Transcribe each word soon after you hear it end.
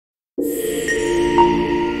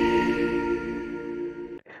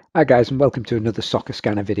Hi guys, and welcome to another Soccer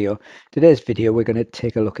Scanner video. Today's video we're going to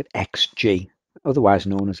take a look at XG, otherwise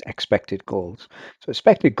known as expected goals. So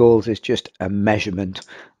expected goals is just a measurement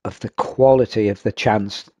of the quality of the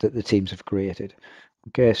chance that the teams have created.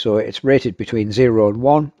 Okay, so it's rated between 0 and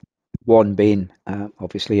 1, 1 being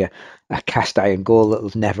obviously a cast iron goal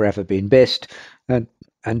that's never ever been missed,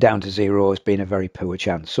 and down to 0 as being a very poor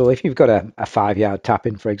chance. So if you've got a 5-yard tap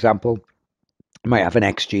in, for example, you might have an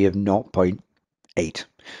XG of 0.8.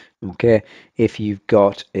 Okay, if you've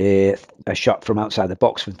got a shot from outside the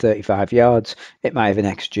box from 35 yards, it might have an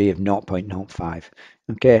XG of 0.05.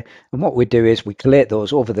 Okay, and what we do is we collate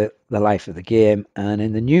those over the life of the game, and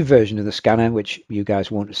in the new version of the scanner, which you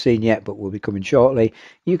guys won't have seen yet, but will be coming shortly,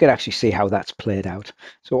 you can actually see how that's played out.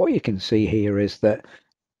 So what you can see here is that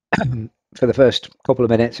for the first couple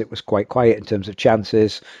of minutes, it was quite quiet in terms of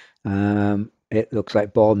chances. It looks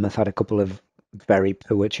like Bournemouth had a couple of very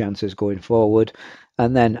poor chances going forward.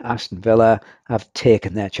 And then Aston Villa have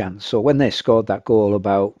taken their chance. So when they scored that goal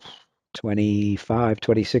about 25,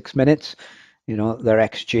 26 minutes, their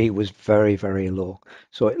XG was very, very low.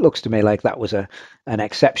 So it looks to me like that was an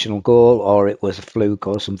exceptional goal, or it was a fluke,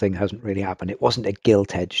 or something hasn't really happened. It wasn't a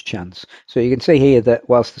gilt-edged chance. So you can see here that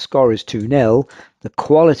whilst the score is 2-0, the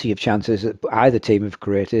quality of chances that either team have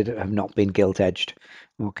created have not been gilt-edged.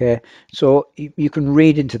 Okay, so you can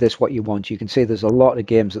read into this what you want. You can see there's a lot of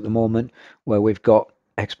games at the moment where we've got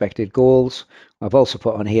expected goals. I've also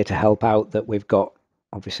put on here to help out that we've got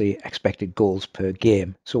obviously expected goals per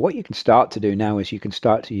game. So what you can start to do now is you can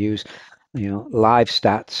start to use, live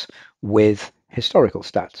stats with historical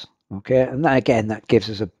stats. Okay, and that again, that gives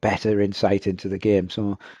us a better insight into the game.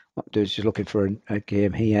 So what I'm doing is just looking for a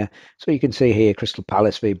game here. So you can see here Crystal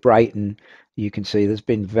Palace v Brighton. You can see there's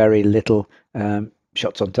been very little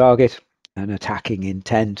shots on target and attacking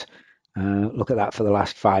intent. Look at that for the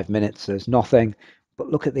last 5 minutes. There's nothing. But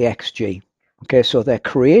look at the XG. Okay, so they're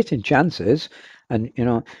creating chances, and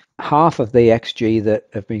half of the XG that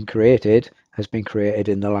have been created has been created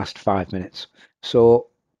in the last 5 minutes. So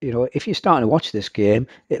if you're starting to watch this game,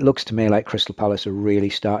 it looks to me like Crystal Palace are really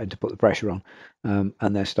starting to put the pressure on,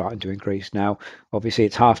 and they're starting to increase. Now, obviously,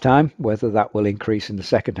 it's half time. Whether that will increase in the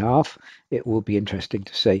second half, it will be interesting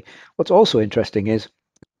to see. What's also interesting is,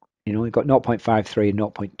 we've got 0.53 and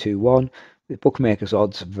 0.21. The bookmakers'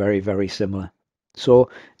 odds are very, very similar. So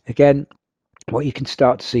again, what you can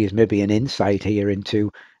start to see is maybe an insight here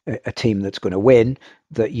into a team that's going to win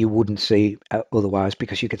that you wouldn't see otherwise,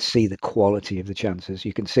 because you could see the quality of the chances.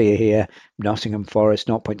 You can see here Nottingham Forest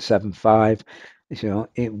 0.75,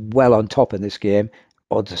 well on top in this game.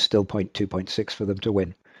 Odds are still 0.2, 0.6 for them to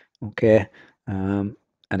win. Okay,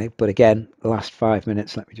 but again, the last 5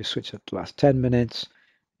 minutes. Let me just switch up to the last 10 minutes.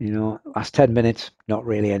 Last 10 minutes, not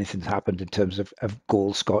really anything's happened in terms of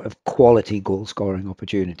quality goal scoring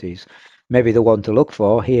opportunities. Maybe the one to look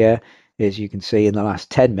for here is, you can see in the last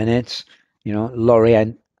 10 minutes,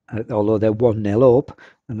 Lorient, although they're 1-0 up,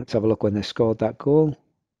 and let's have a look when they scored that goal.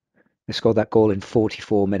 They scored that goal in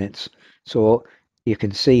 44 minutes. So you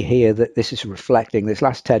can see here that this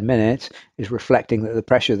last 10 minutes is reflecting that the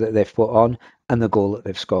pressure that they've put on and the goal that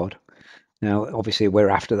they've scored. Now, obviously, we're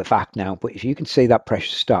after the fact now, but if you can see that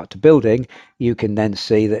pressure start to building, you can then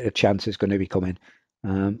see that a chance is going to be coming.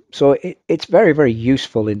 So it's very, very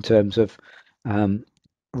useful in terms of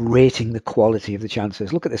rating the quality of the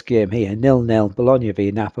chances. Look at this game here, 0-0, Bologna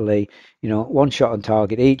v Napoli. One shot on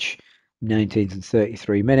target each, 19th and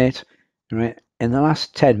 33 minute. Right, in the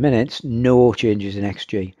last 10 minutes, no changes in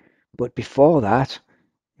XG, but before that,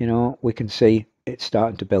 we can see it's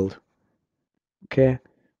starting to build. Okay,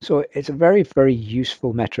 so it's a very, very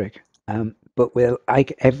useful metric. But we'll,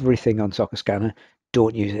 like everything on Soccer Scanner,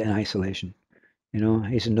 don't use it in isolation.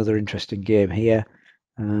 Here's another interesting game here.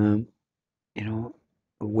 Um,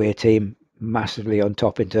 away team massively on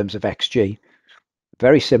top in terms of XG.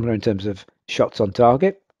 Very similar in terms of shots on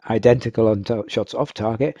target, identical on shots off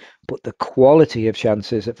target, but the quality of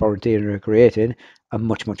chances that Fiorentina are creating are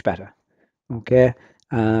much, much better. Okay.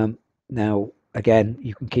 Now, again,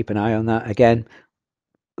 you can keep an eye on that. Again,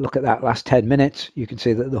 look at that last 10 minutes. You can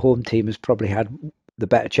see that the home team has probably had the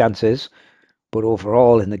better chances, but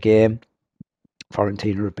overall in the game,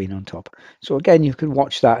 Fiorentina have been on top. So again, you can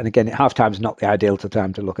watch that. And again, half time is not the ideal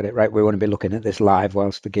time to look at it, right? We want to be looking at this live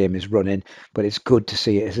whilst the game is running, but it's good to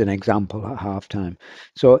see it as an example at half time.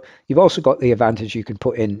 So you've also got the advantage, you can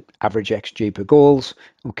put in average XG per goals,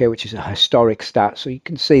 okay, which is a historic stat. So you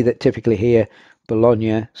can see that typically here,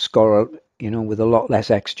 Bologna score, with a lot less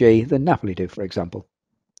XG than Napoli do, for example.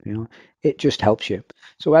 You know, it just helps you.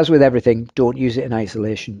 So as with everything, don't use it in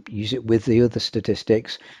isolation. Use it with the other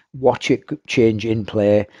statistics. Watch it change in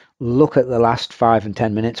play. Look at the last 5 and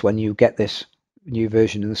 10 minutes when you get this new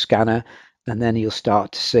version of the scanner, and then you'll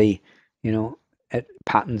start to see, you know,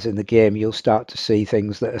 patterns in the game. You'll start to see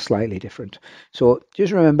things that are slightly different. So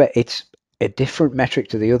just remember, it's a different metric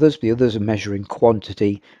to the others. The others are measuring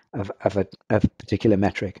quantity of a particular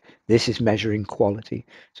metric. This is measuring quality.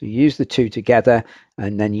 So use the two together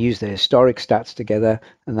and then use the historic stats together,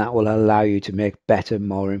 and that will allow you to make better,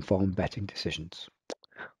 more informed betting decisions.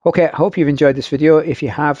 Okay, I hope you've enjoyed this video. If you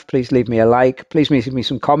have, please leave me a like. Please leave me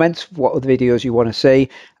some comments, what other videos you want to see,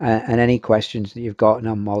 and any questions that you've got, and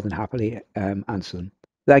I'm more than happily answer them.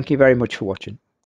 Thank you very much for watching.